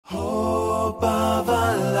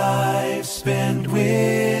life spent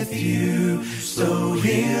with you. So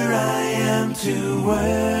here I am to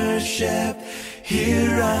worship,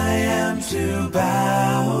 here I am to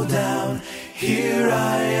bow down, here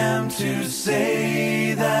I am to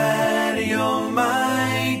say that you're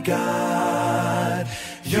my God.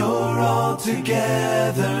 You're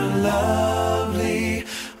altogether lovely,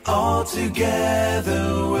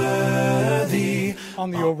 altogether worthy.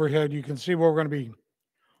 On the overhead, you can see what we're going to be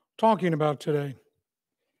talking about today.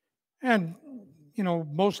 And, you know,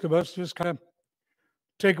 most of us just kind of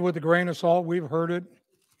take it with a grain of salt. We've heard it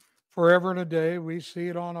forever and a day. We see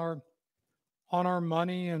it on our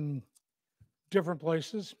money and different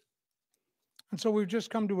places. And so we've just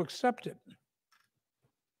come to accept it.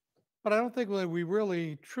 But I don't think that we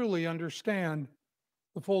really truly understand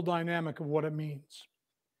the full dynamic of what it means.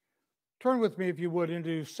 Turn with me, if you would,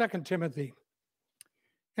 into 2 Timothy.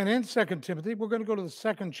 And in 2 Timothy, we're going to go to the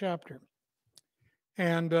 2nd chapter.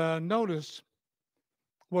 And notice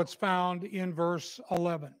what's found in verse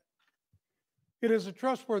 11. It is a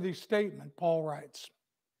trustworthy statement, Paul writes.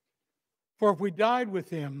 For if we died with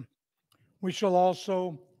him, we shall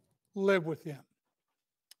also live with him.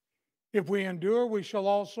 If we endure, we shall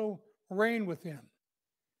also reign with him.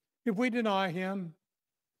 If we deny him,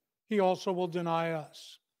 he also will deny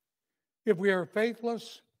us. If we are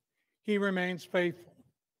faithless, he remains faithful,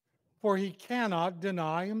 for he cannot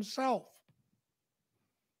deny himself.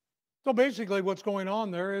 So basically what's going on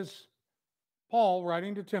there is Paul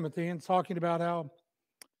writing to Timothy and talking about how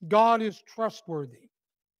God is trustworthy.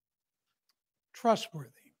 Trustworthy.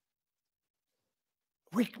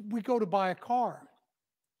 We go to buy a car,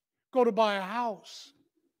 go to buy a house.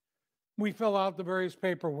 We fill out the various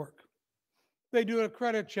paperwork. They do a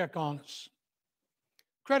credit check on us.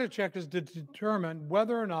 Credit check is to determine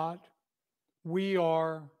whether or not we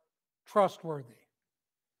are trustworthy.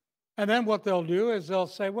 And then what they'll do is they'll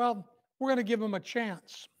say, well, we're going to give them a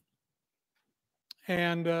chance.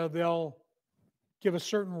 And they'll give a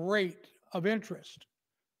certain rate of interest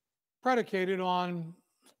predicated on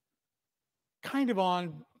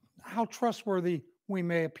on how trustworthy we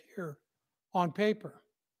may appear on paper.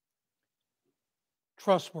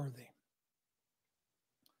 Trustworthy.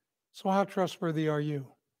 So how trustworthy are you?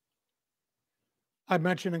 I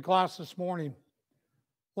mentioned in class this morning,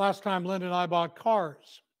 last time Linda and I bought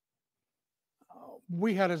cars,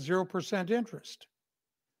 we had a 0% interest.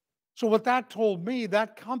 So what that told me,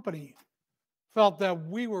 that company felt that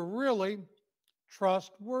we were really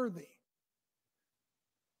trustworthy.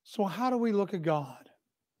 So how do we look at God?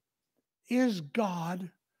 Is God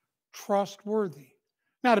trustworthy?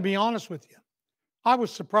 Now, to be honest with you, I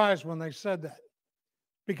was surprised when they said that,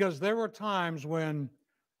 because there were times when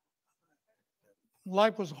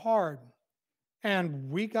life was hard and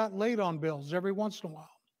we got late on bills every once in a while.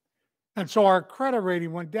 And so our credit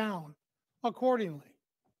rating went down accordingly.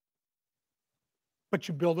 But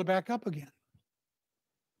you build it back up again.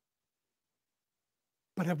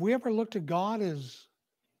 But have we ever looked at God as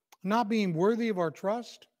not being worthy of our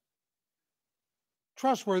trust?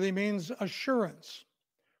 Trustworthy means assurance,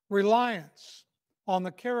 reliance on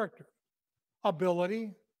the character,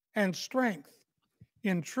 ability, and strength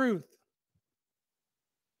in truth.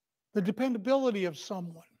 The dependability of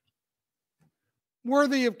someone.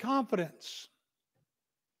 Worthy of confidence.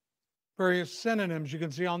 Various synonyms you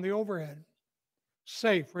can see on the overhead.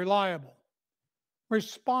 Safe, reliable,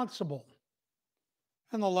 responsible,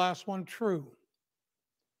 and the last one, true.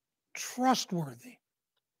 Trustworthy.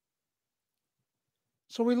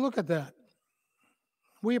 So we look at that.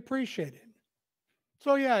 We appreciate it.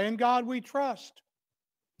 So yeah, in God we trust.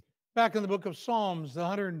 Back in the book of Psalms, the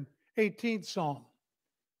 118th Psalm,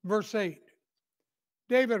 verse 8,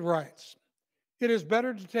 David writes, "It is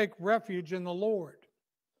better to take refuge in the Lord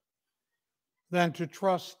than to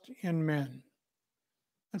trust in men."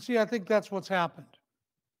 And see, I think that's what's happened.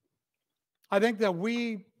 I think that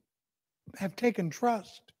we have taken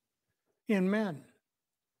trust in men.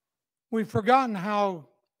 We've forgotten how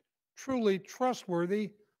truly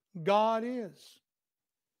trustworthy God is.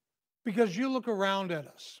 Because you look around at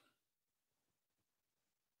us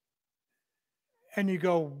and you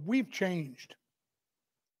go, we've changed.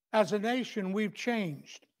 As a nation, we've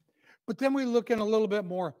changed. But then we look in a little bit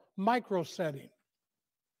more micro setting.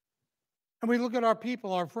 And we look at our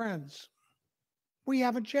people, our friends. We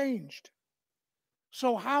haven't changed.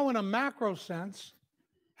 So how in a macro sense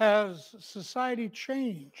has society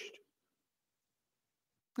changed?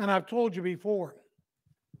 And I've told you before,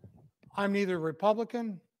 I'm neither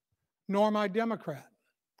Republican nor am I Democrat.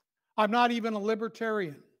 I'm not even a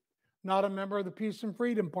libertarian, not a member of the Peace and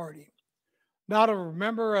Freedom Party, not a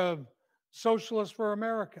member of Socialists for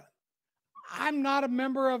America. I'm not a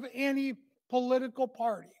member of any political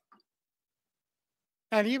party.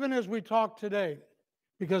 And even as we talk today,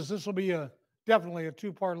 because this will be definitely a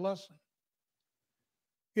two-part lesson,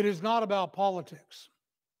 it is not about politics.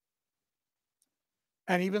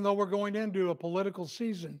 And even though we're going into a political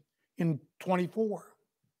season in 24,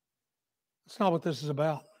 that's not what this is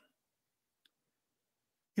about.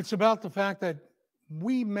 It's about the fact that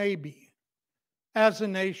we may be, as a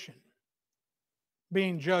nation,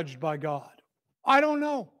 being judged by God. I don't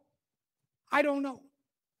know. I don't know.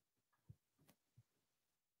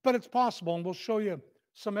 But it's possible, and we'll show you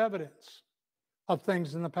some evidence of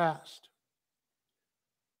things in the past.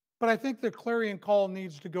 But I think the clarion call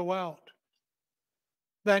needs to go out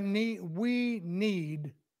that we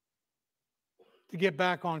need to get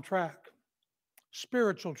back on track,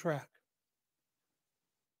 spiritual track.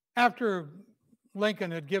 After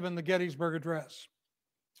Lincoln had given the Gettysburg Address,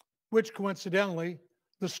 which coincidentally,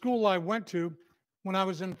 the school I went to when I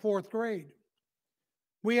was in 4th grade,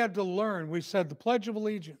 we had to learn. We said the Pledge of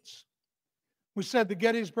Allegiance. We said the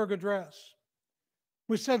Gettysburg Address.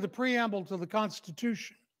 We said the preamble to the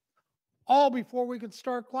Constitution, all before we could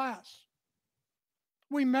start class.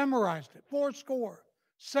 We memorized it,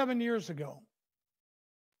 7 years ago.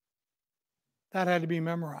 That had to be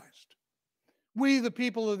memorized. We, the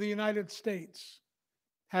people of the United States,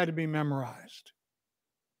 had to be memorized.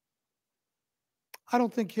 I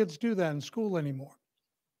don't think kids do that in school anymore.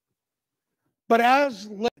 But as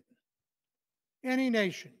any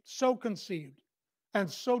nation so conceived and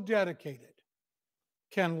so dedicated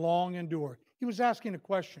can long endure. He was asking a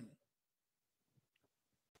question.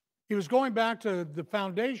 He was going back to the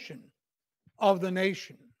foundation of the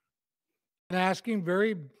nation and asking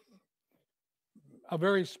a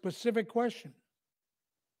very specific question.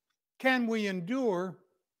 Can we endure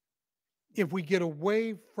if we get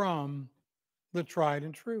away from the tried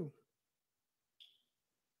and true?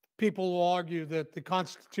 People will argue that the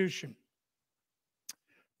Constitution,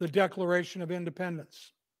 the Declaration of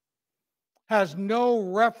Independence, has no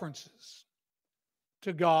references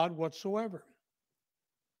to God whatsoever.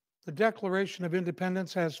 The Declaration of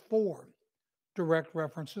Independence has 4 direct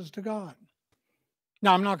references to God.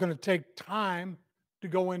 Now, I'm not going to take time to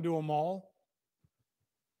go into them all,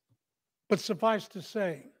 but suffice to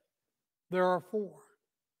say, there are 4,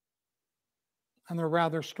 and they're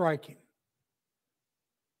rather striking.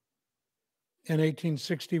 In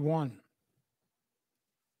 1861,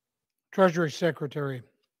 Treasury Secretary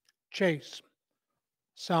Chase,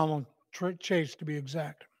 Salmon Chase to be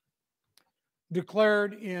exact,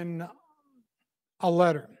 declared in a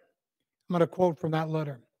letter, I'm going to quote from that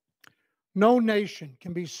letter, "No nation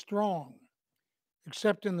can be strong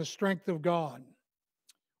except in the strength of God,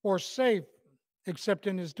 or safe except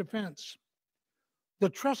in his defense. The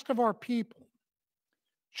trust of our people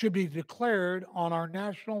should be declared on our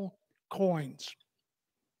national coins."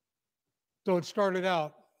 So it started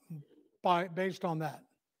out based on that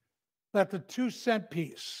the 2-cent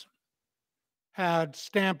piece had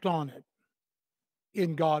stamped on it,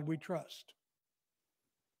 "In God we trust."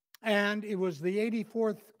 And it was the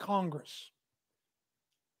 84th Congress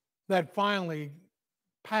that finally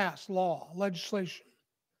passed legislation,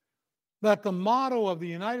 that the motto of the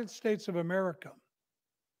United States of America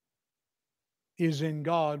is "In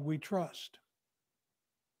God we trust."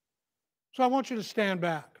 So I want you to stand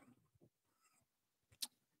back.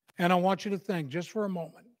 And I want you to think just for a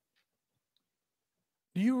moment.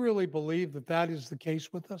 Do you really believe that that is the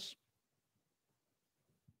case with us?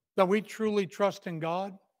 That we truly trust in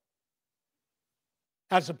God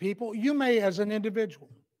as a people? You may as an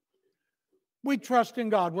individual. We trust in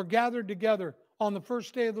God. We're gathered together on the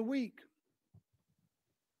first day of the week.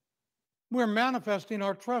 We're manifesting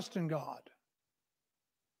our trust in God.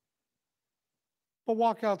 But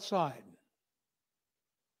walk outside.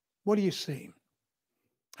 What do you see?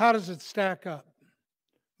 How does it stack up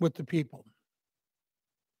with the people?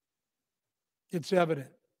 It's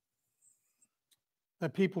evident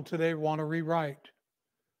that people today want to rewrite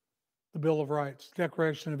the Bill of Rights,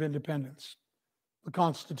 Declaration of Independence, the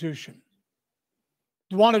Constitution.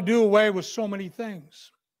 They want to do away with so many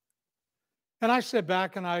things. And I sit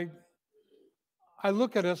back and I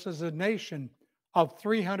look at us as a nation of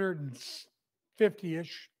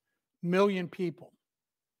 350-ish million people.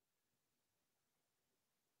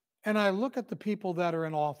 And I look at the people that are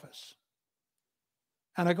in office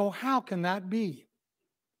and I go, how can that be?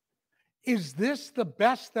 Is this the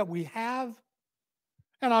best that we have?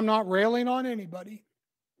 And I'm not railing on anybody,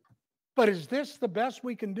 but is this the best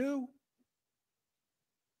we can do?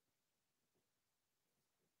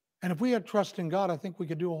 And if we had trust in God, I think we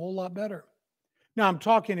could do a whole lot better. Now, I'm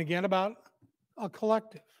talking again about a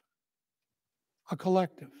collective. a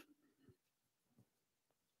collective.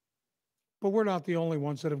 But we're not the only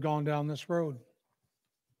ones that have gone down this road.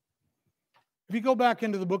 If you go back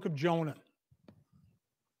into the book of Jonah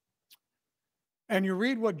and you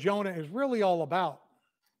read what Jonah is really all about,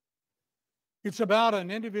 it's about an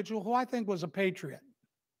individual who I think was a patriot.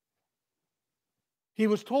 He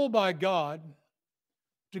was told by God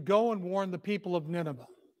to go and warn the people of Nineveh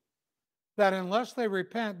that unless they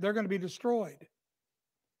repent, they're going to be destroyed.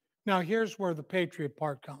 Now, here's where the patriot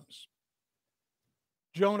part comes.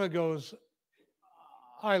 Jonah goes,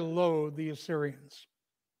 I loathe the Assyrians.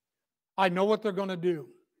 I know what they're going to do.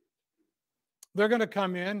 They're going to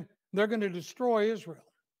come in, they're going to destroy Israel.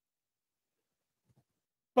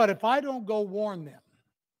 But if I don't go warn them,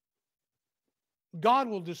 God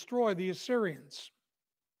will destroy the Assyrians.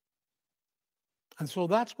 And so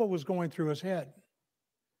that's what was going through his head.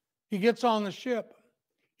 He gets on the ship.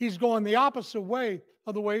 He's going the opposite way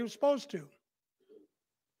of the way he was supposed to.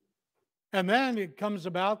 And then it comes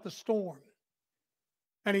about the storm.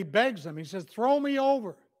 And he begs them. He says, throw me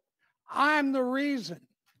over. I'm the reason.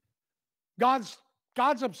 God's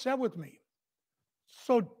upset with me.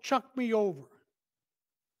 So chuck me over.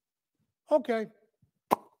 Okay.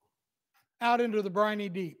 Out into the briny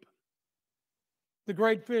deep. The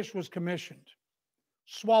great fish was commissioned.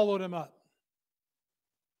 Swallowed him up.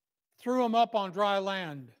 Threw him up on dry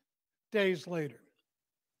land days later.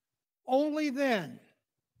 Only then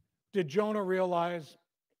did Jonah realize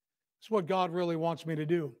it's what God really wants me to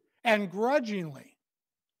do. And grudgingly,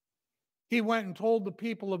 he went and told the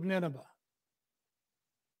people of Nineveh,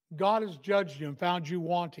 God has judged you and found you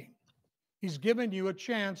wanting. He's given you a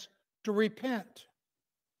chance to repent.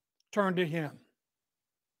 Turn to him.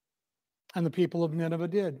 And the people of Nineveh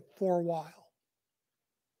did for a while.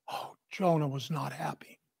 Oh, Jonah was not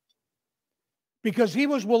happy. Because he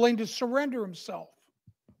was willing to surrender himself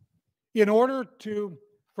in order to,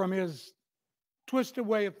 from his twisted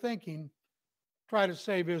way of thinking, try to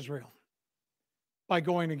save Israel by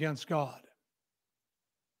going against God.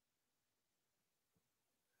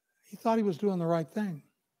 He thought he was doing the right thing.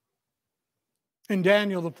 In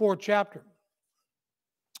Daniel, the 4th chapter,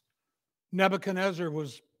 Nebuchadnezzar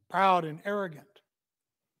was proud and arrogant.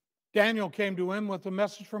 Daniel came to him with a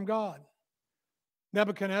message from God.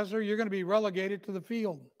 Nebuchadnezzar, you're going to be relegated to the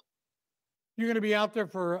field. You're going to be out there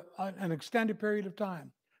for an extended period of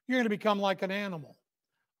time. You're going to become like an animal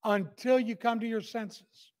until you come to your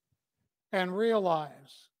senses and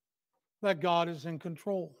realize that God is in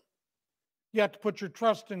control. You have to put your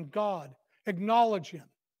trust in God, acknowledge him.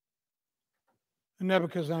 And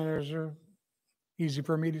Nebuchadnezzar, easy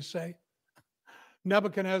for me to say,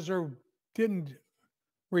 Nebuchadnezzar didn't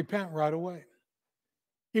repent right away.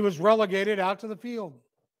 He was relegated out to the field.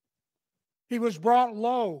 He was brought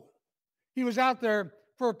low. He was out there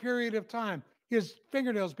for a period of time. His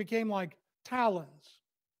fingernails became like talons.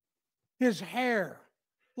 His hair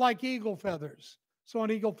like eagle feathers. So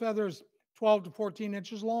an eagle feather is 12 to 14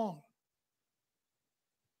 inches long.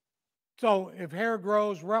 So if hair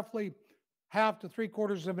grows roughly 1/2 to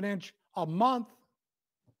 3/4 of an inch a month,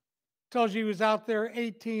 tells you he was out there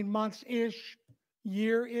 18 months-ish,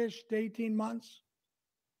 year-ish to 18 months.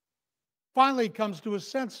 Finally, he comes to his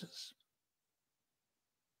senses.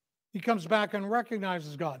 He comes back and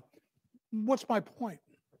recognizes God. What's my point?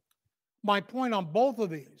 My point on both of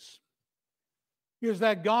these is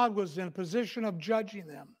that God was in a position of judging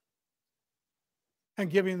them and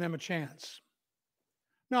giving them a chance.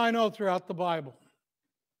 Now, I know throughout the Bible,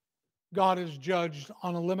 God has judged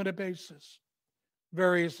on a limited basis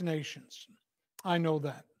various nations. I know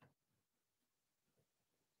that.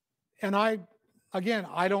 And I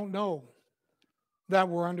don't know that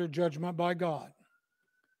we're under judgment by God.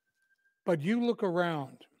 But you look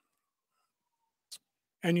around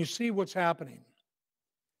and you see what's happening.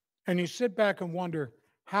 And you sit back and wonder,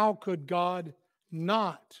 how could God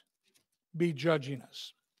not be judging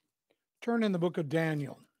us? Turn in the book of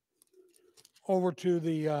Daniel over to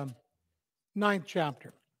the 9th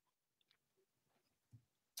chapter.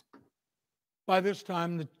 By this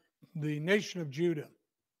time, the nation of Judah,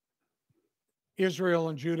 Israel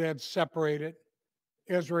and Judah had separated.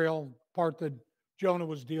 Israel, part that Jonah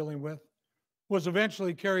was dealing with, was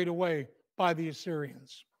eventually carried away by the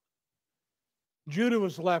Assyrians. Judah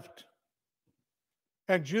was left,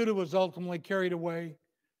 and Judah was ultimately carried away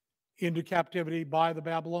into captivity by the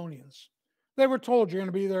Babylonians. They were told, you're going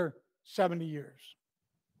to be there 70 years.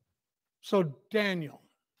 So Daniel,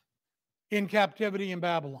 in captivity in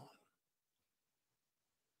Babylon,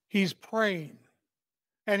 he's praying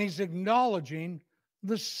and he's acknowledging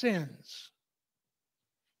the sins.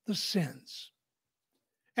 The sins.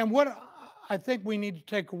 And what I think we need to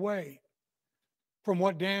take away from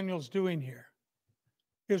what Daniel's doing here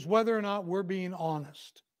is whether or not we're being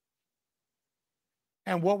honest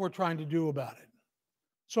and what we're trying to do about it.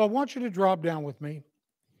 So I want you to drop down with me.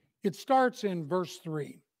 It starts in verse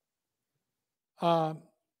 3.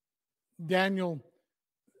 Daniel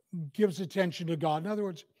gives attention to God. In other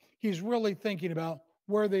words, he's really thinking about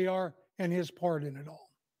where they are and his part in it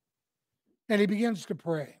all. And he begins to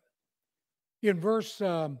pray. In verse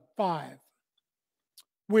 5,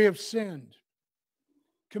 we have sinned,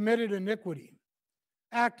 committed iniquity,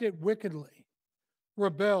 acted wickedly,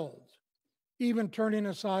 rebelled, even turning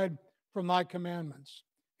aside from thy commandments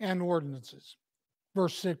and ordinances.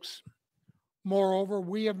 Verse 6, moreover,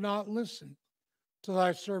 we have not listened to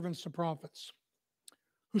thy servants the prophets,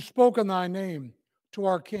 who spoke in thy name to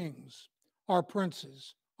our kings, our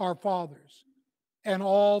princes, our fathers, and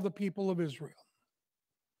all the people of Israel.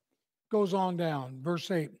 Goes on down,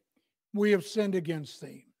 verse 8, we have sinned against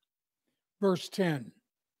thee. Verse 9,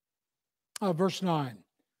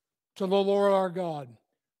 to the Lord our God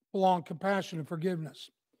belong compassion and forgiveness,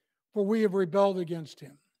 for we have rebelled against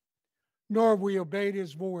him, nor have we obeyed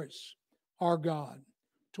his voice, our God,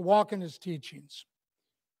 to walk in his teachings,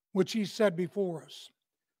 which he said before us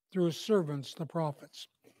through his servants, the prophets.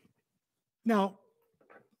 Now,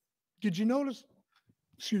 did you notice,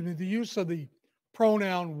 the use of the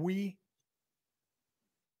pronoun we?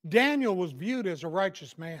 Daniel was viewed as a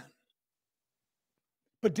righteous man.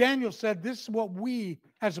 But Daniel said, this is what we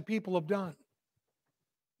as a people have done.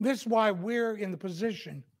 This is why we're in the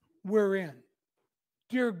position we're in.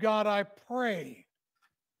 Dear God, I pray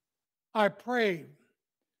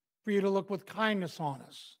for you to look with kindness on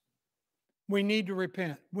us. We need to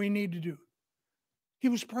repent. We need to do. He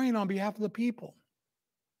was praying on behalf of the people.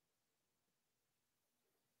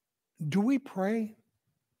 Do we pray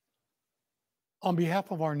on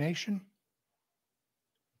behalf of our nation?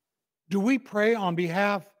 Do we pray on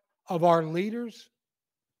behalf of our leaders?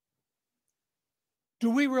 Do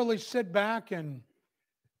we really sit back and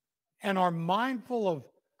are mindful of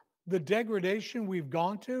the degradation we've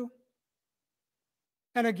gone to?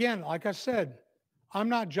 And again, like I said, I'm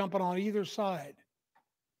not jumping on either side.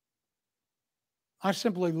 I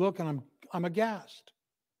simply look and I'm aghast.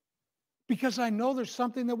 Because I know there's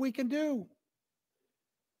something that we can do.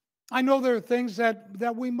 I know there are things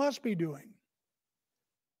that we must be doing.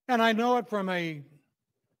 And I know it from a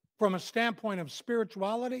standpoint of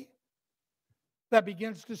spirituality that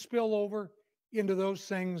begins to spill over into those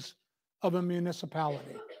things of a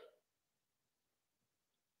municipality.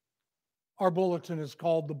 Our bulletin is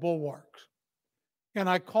called The Bulwarks. And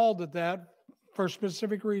I called it that for a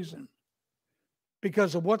specific reason.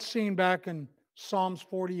 Because of what's seen back in Psalms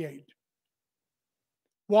 48.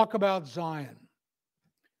 Walk about Zion.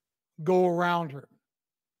 Go around her.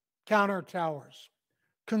 Count her towers.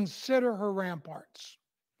 Consider her ramparts.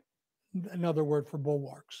 Another word for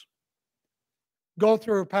bulwarks. Go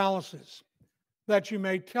through her palaces, that you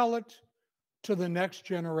may tell it to the next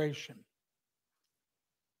generation.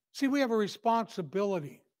 See, we have a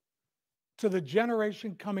responsibility to the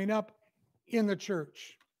generation coming up in the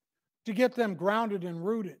church to get them grounded and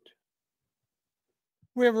rooted.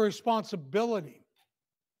 We have a responsibility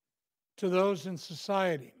to those in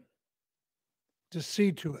society to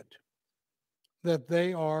see to it that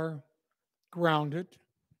they are grounded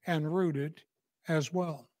and rooted as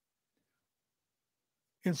well.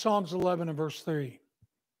 In Psalms 11 and verse 3,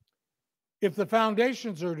 if the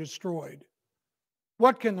foundations are destroyed,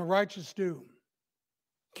 what can the righteous do?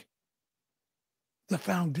 The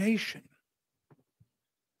foundation.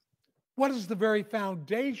 What is the very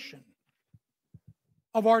foundation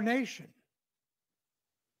of our nation?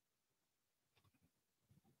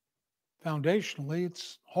 Foundationally,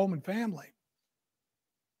 it's home and family.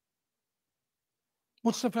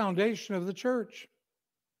 What's the foundation of the church?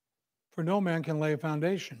 For no man can lay a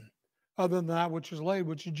foundation other than that which is laid,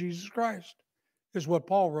 which is Jesus Christ, is what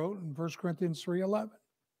Paul wrote in 1 Corinthians 3:11.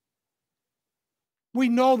 We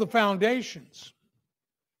know the foundations.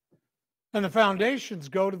 And the foundations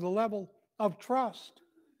go to the level of trust.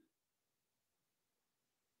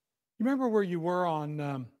 You remember where you were in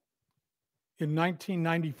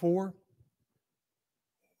 1994?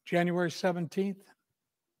 January 17th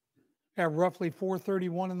at roughly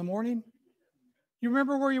 4:31 in the morning? You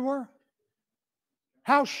remember where you were?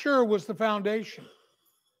 How sure was the foundation?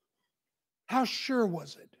 How sure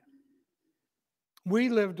was it? We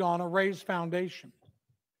lived on a raised foundation.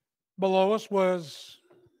 Below us was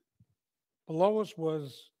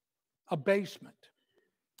a basement.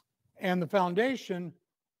 And the foundation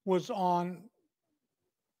was on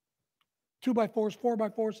 2x4s,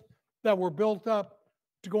 4x4s that were built up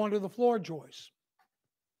to go under the floor joists.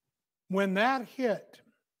 When that hit,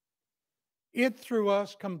 it threw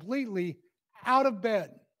us completely out of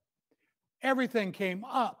bed. Everything came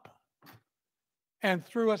up and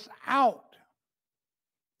threw us out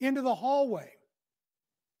into the hallway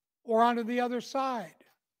or onto the other side.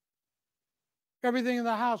 Everything in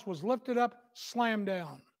the house was lifted up, slammed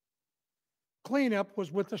down. Cleanup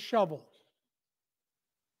was with a shovel.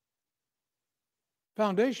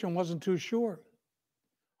 Foundation wasn't too sure.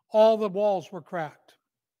 All the walls were cracked.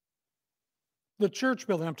 The church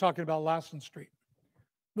building, I'm talking about Lassen Street.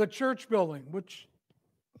 The church building, which,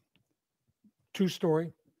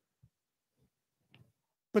 2-story,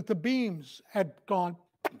 but the beams had gone,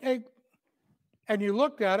 and you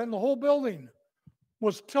looked at it, and the whole building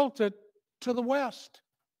was tilted to the west.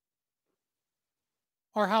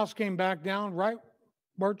 Our house came back down right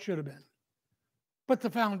where it should have been. But the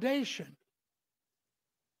foundation,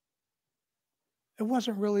 it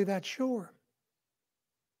wasn't really that sure.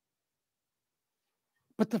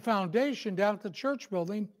 But the foundation down at the church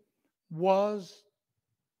building was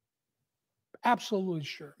absolutely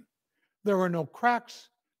sure. There were no cracks,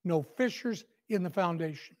 no fissures in the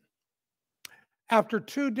foundation. After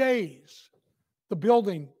 2 days, the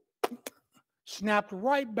building snapped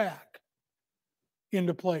right back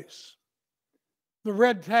into place. The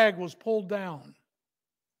red tag was pulled down.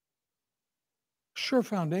 Sure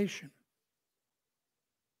foundation.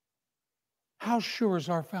 How sure is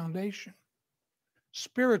our foundation?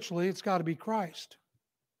 Spiritually, it's got to be Christ.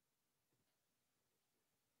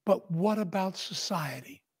 But what about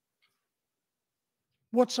society?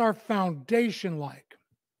 What's our foundation like?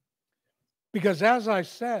 Because as I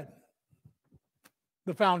said,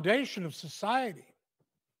 the foundation of society,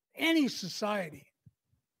 any society,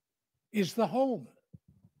 is the home.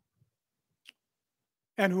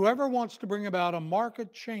 And whoever wants to bring about a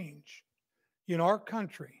market change in our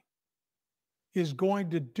country is going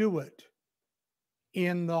to do it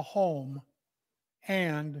in the home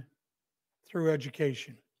and through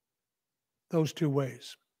education. Those 2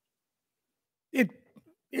 ways.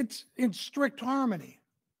 It's in strict harmony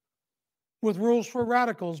with Rules for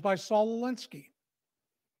Radicals by Saul Alinsky.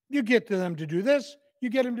 You get to them to do this, you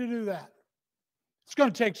get them to do that. It's going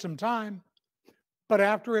to take some time, but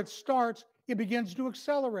after it starts, it begins to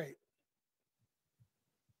accelerate.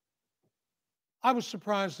 I was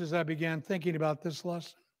surprised as I began thinking about this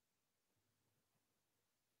lesson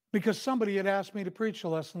because somebody had asked me to preach a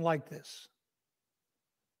lesson like this.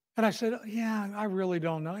 And I said, yeah, I really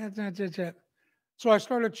don't know. So I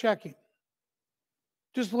started checking,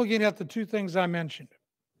 just looking at the 2 things I mentioned.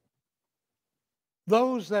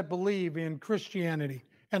 Those that believe in Christianity,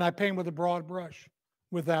 and I paint with a broad brush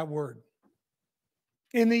with that word.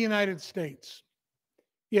 In the United States,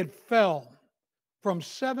 it fell from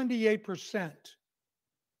 78%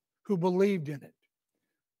 who believed in it,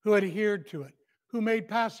 who adhered to it, who made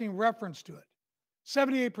passing reference to it.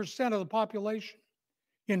 78% of the population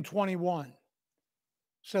in 21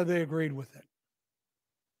 said they agreed with it.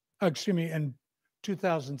 In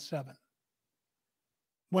 2007.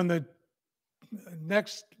 When the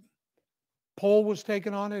next poll was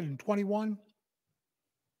taken on it in 21,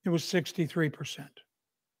 it was 63%.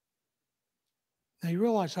 Now you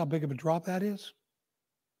realize how big of a drop that is?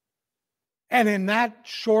 And in that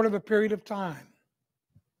short of a period of time,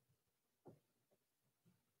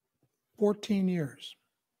 14 years-ish.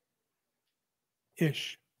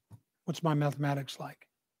 What's my mathematics like?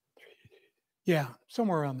 Yeah,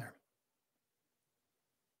 somewhere around there.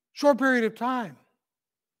 Short period of time.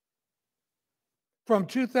 From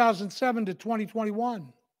 2007 to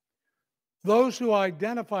 2021, those who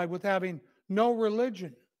identified with having no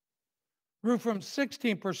religion grew from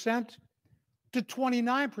 16% to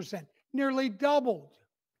 29%, nearly doubled.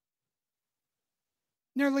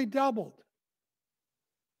 Nearly doubled.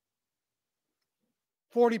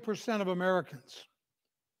 40% of Americans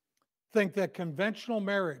think that conventional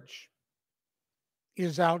marriage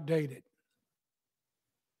is outdated.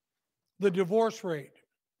 The divorce rate,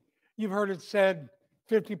 you've heard it said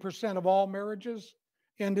 50% of all marriages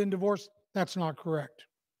end in divorce. That's not correct.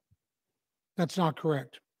 That's not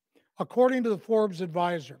correct. According to the Forbes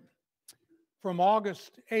Advisor, from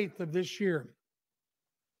August 8th of this year,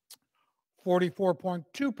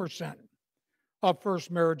 44.2% of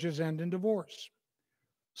first marriages end in divorce.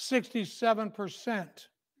 67%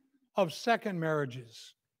 of second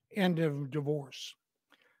marriages end in divorce.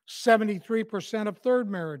 73% of third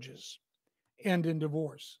marriages end in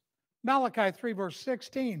divorce. Malachi 3 verse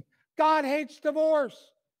 16, God hates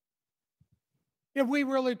divorce. If we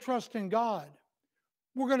really trust in God,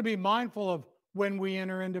 we're going to be mindful of when we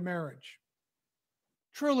enter into marriage.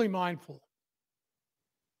 Truly mindful.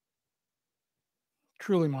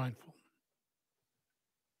 Truly mindful.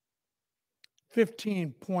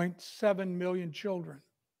 15.7 million children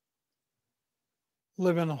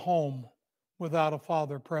live in a home without a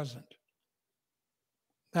father present.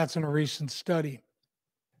 That's in a recent study.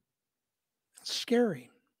 It's scary.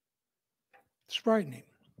 It's frightening.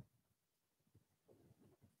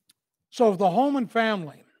 So if the home and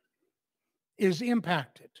family is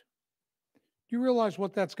impacted, do you realize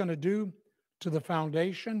what that's going to do to the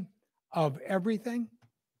foundation of everything?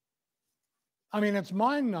 I mean, it's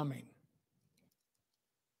mind-numbing.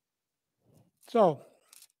 So,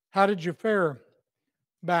 how did you fare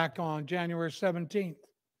back on January 17th,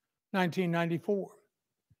 1994?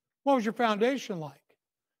 What was your foundation like?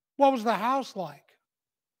 What was the house like?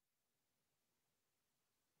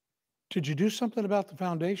 Did you do something about the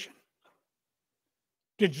foundation?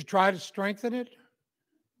 Did you try to strengthen it?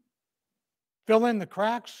 Fill in the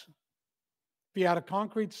cracks? If you had a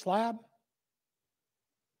concrete slab?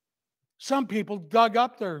 Some people dug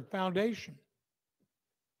up their foundation,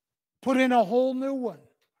 put in a whole new one.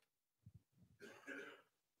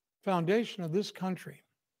 Foundation of this country,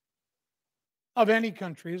 of any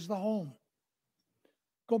country, is the home.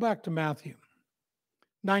 Go back to Matthew,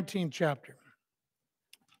 19th chapter,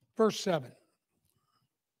 verse 7.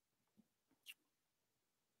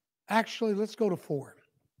 Actually, let's go to 4.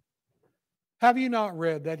 Have you not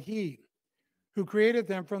read that he who created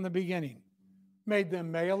them from the beginning made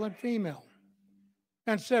them male and female,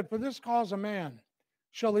 and said, for this cause a man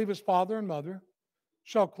shall leave his father and mother,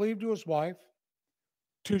 shall cleave to his wife,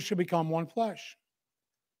 two shall become one flesh.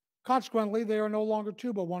 Consequently, they are no longer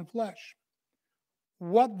two, but one flesh.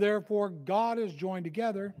 What therefore God has joined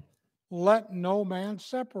together, let no man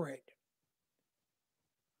separate.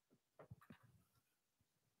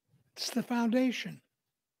 It's the foundation.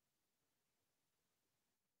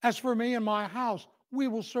 As for me and my house, we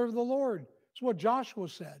will serve the Lord. It's what Joshua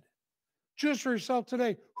said. Choose for yourself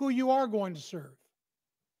today who you are going to serve.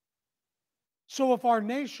 So if our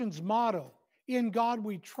nation's motto, in God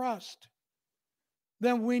we trust,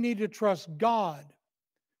 then we need to trust God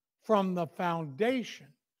from the foundation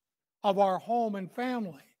of our home and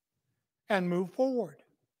family and move forward.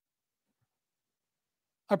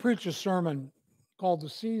 I preached a sermon called The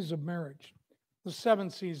Seas of Marriage, the 7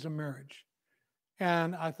 Seas of Marriage.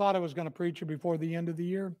 And I thought I was going to preach it before the end of the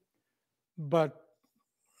year, but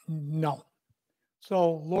no.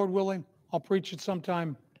 So, Lord willing, I'll preach it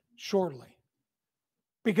sometime shortly.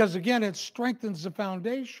 Because again, it strengthens the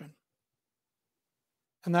foundation.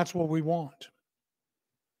 And that's what we want.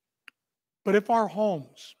 But if our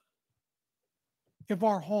homes, if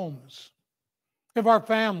our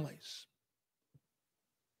families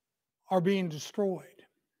are being destroyed,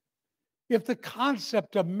 if the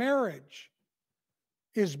concept of marriage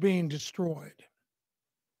is being destroyed,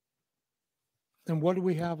 then what do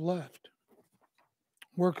we have left?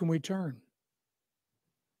 Where can we turn?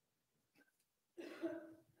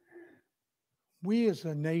 We as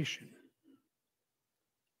a nation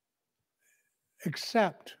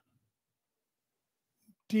accept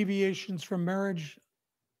deviations from marriage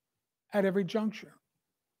at every juncture.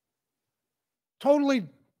 Totally.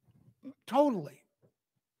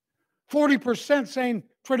 40% saying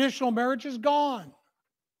traditional marriage is gone.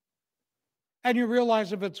 And you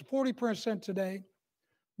realize if it's 40% today,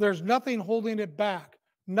 there's nothing holding it back,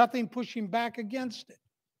 nothing pushing back against it.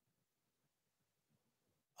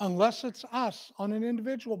 Unless it's us on an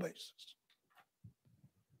individual basis.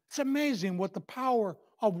 It's amazing what the power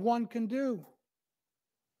of one can do.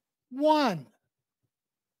 One.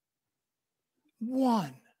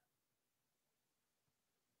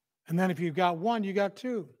 And then if you've got one, you got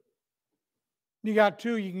two. You got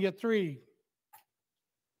two, you can get three.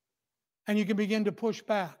 And you can begin to push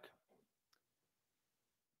back.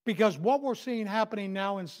 Because what we're seeing happening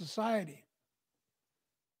now in society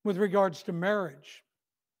with regards to marriage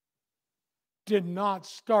did not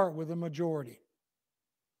start with a majority.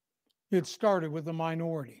 It started with a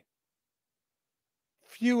minority.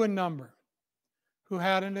 Few in number who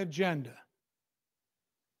had an agenda.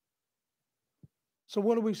 So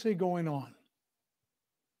what do we see going on?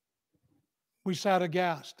 We sat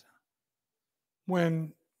aghast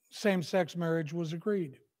when same-sex marriage was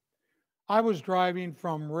agreed. I was driving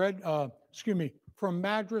from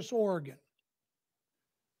Madras, Oregon.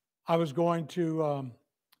 I was going to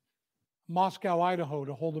Moscow, Idaho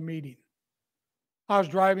to hold a meeting. I was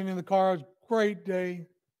driving in the car. It was a great day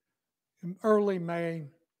in early May.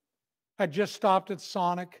 I just stopped at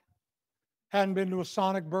Sonic. Hadn't been to a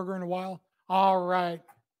Sonic burger in a while. All right.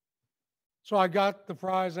 So I got the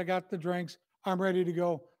fries. I got the drinks. I'm ready to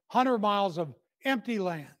go. 100 miles of empty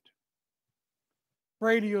land.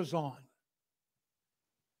 Radio's on.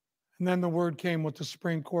 And then the word came what the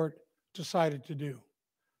Supreme Court decided to do.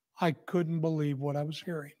 I couldn't believe what I was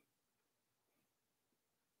hearing.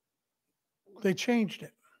 They changed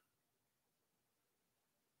it.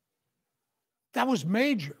 That was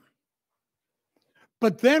major.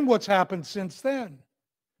 But then what's happened since then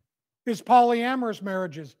is polyamorous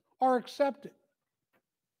marriages are accepted.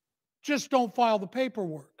 Just don't file the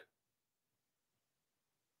paperwork.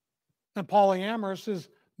 And polyamorous is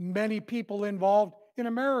many people involved in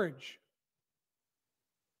a marriage.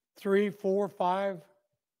 3, 4, 5,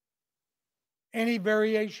 any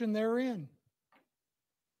variation therein.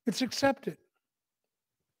 It's accepted.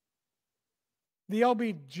 The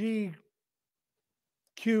LGBTQ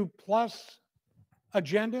plus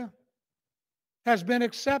agenda has been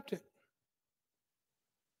accepted.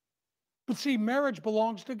 But see, marriage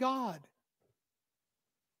belongs to God.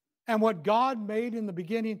 And what God made in the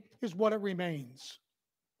beginning is what it remains.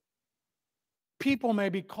 People may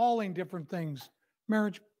be calling different things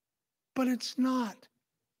marriage, but it's not.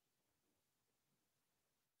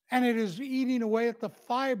 And it is eating away at the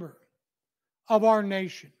fiber of our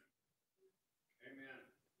nation. Amen.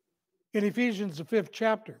 In Ephesians, the 5th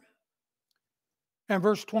chapter, and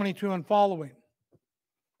verse 22 and following,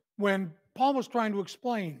 when Paul was trying to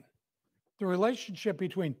explain the relationship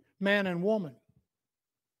between man and woman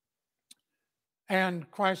and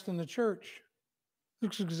Christ and the church,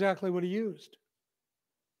 looks exactly what he used.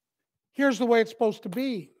 Here's the way it's supposed to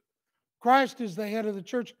be. Christ is the head of the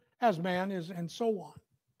church, as man is, and so on.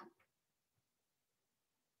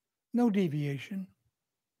 No deviation,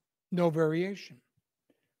 no variation.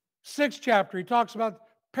 6th chapter, he talks about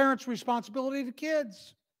parents' responsibility to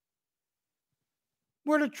kids.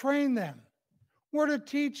 We're to train them. We're to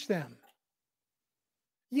teach them.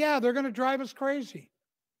 Yeah, they're going to drive us crazy.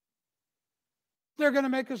 They're going to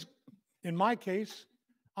make us, in my case,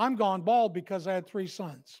 I'm gone bald because I had 3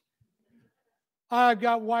 sons. I've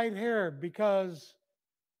got white hair because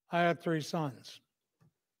I had 3 sons.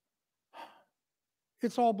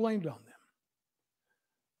 It's all blamed on them.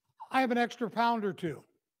 I have an extra pound or 2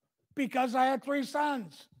 because I had 3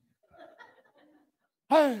 sons.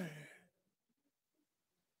 Hey.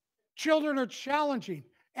 Children are challenging.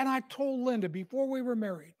 And I told Linda before we were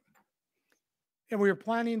married and we were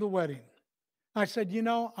planning the wedding, I said,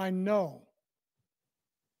 I know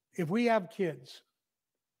if we have kids,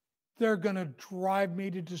 they're going to drive me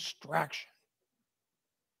to distraction.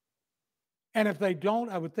 And if they don't,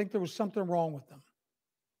 I would think there was something wrong with them.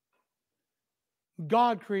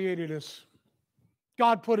 God created us.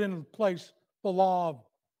 God put in place the law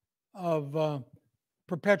of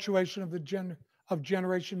perpetuation of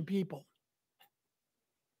generation people.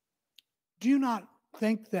 Do you not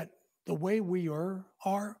think that the way we are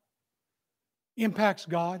impacts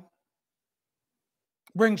God?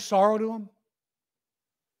 Brings sorrow to him?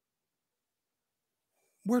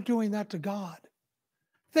 We're doing that to God.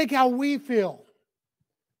 Think how we feel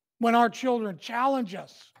when our children challenge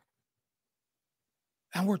us.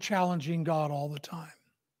 And we're challenging God all the time.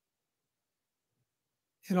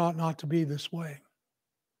 It ought not to be this way.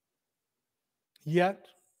 Yet,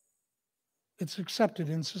 it's accepted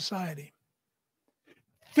in society.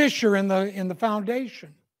 Fish are in the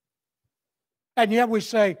foundation. And yet we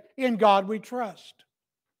say, in God we trust.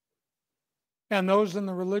 And those in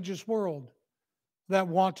the religious world that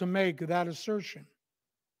want to make that assertion,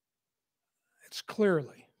 it's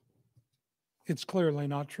clearly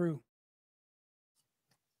not true.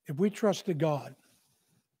 If we trusted God,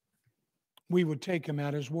 we would take him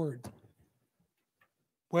at his word.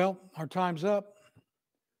 Well, our time's up.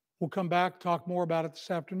 We'll come back, talk more about it this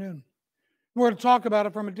afternoon. We're going to talk about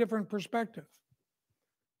it from a different perspective.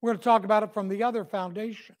 We're going to talk about it from the other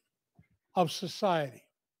foundation of society.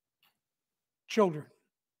 Children,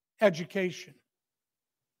 education.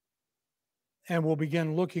 And we'll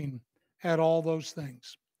begin looking at all those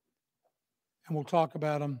things. And we'll talk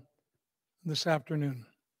about them this afternoon.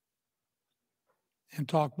 And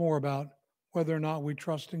talk more about whether or not we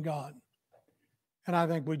trust in God. And I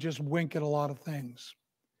think we just wink at a lot of things.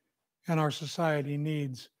 And our society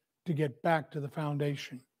needs to get back to the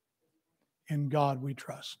foundation. In God we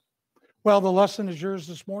trust. Well, the lesson is yours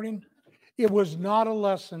this morning. It was not a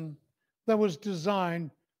lesson that was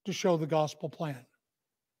designed to show the gospel plan.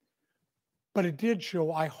 But it did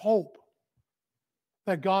show, I hope,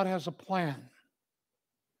 that God has a plan.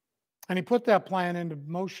 And he put that plan into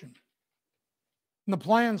motion. And the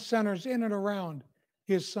plan centers in and around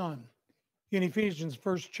his Son. In Ephesians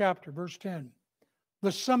 1st chapter, verse 10.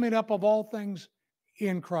 The summing up of all things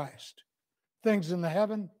in Christ. Things in the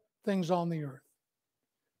heaven, things on the earth.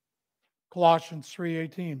 Colossians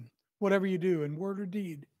 3:18. Whatever you do in word or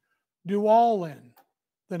deed, do all in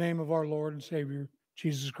the name of our Lord and Savior,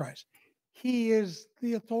 Jesus Christ. He is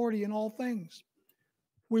the authority in all things.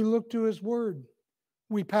 We look to his word.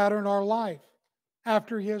 We pattern our life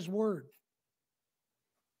after his word.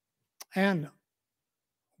 And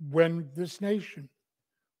when this nation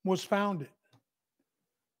was founded,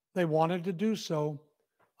 they wanted to do so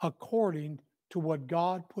according to what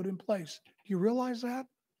God put in place. Do you realize that?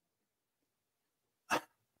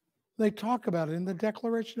 They talk about it in the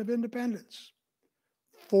Declaration of Independence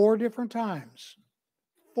 4 different times.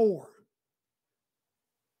 4.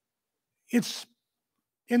 It's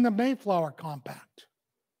in the Mayflower Compact.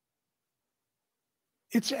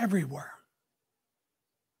 It's everywhere.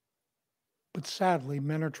 But sadly,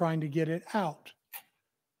 men are trying to get it out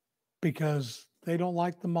because they don't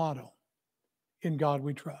like the motto, "In God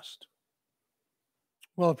we trust."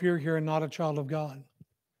 Well, if you're here and not a child of God,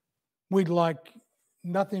 we'd like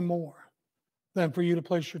nothing more than for you to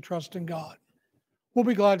place your trust in God. We'll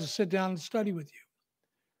be glad to sit down and study with you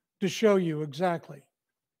to show you exactly,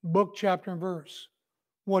 book, chapter, and verse,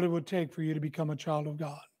 what it would take for you to become a child of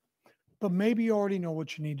God. But maybe you already know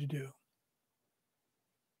what you need to do.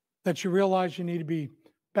 That you realize you need to be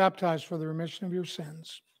baptized for the remission of your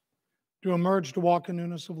sins, to emerge to walk in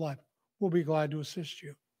newness of life. We'll be glad to assist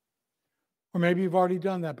you. Or maybe you've already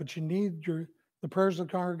done that, but you need the prayers of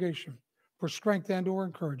the congregation for strength and or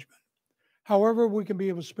encouragement. However we can be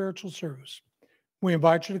of a spiritual service, we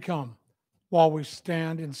invite you to come while we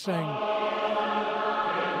stand and sing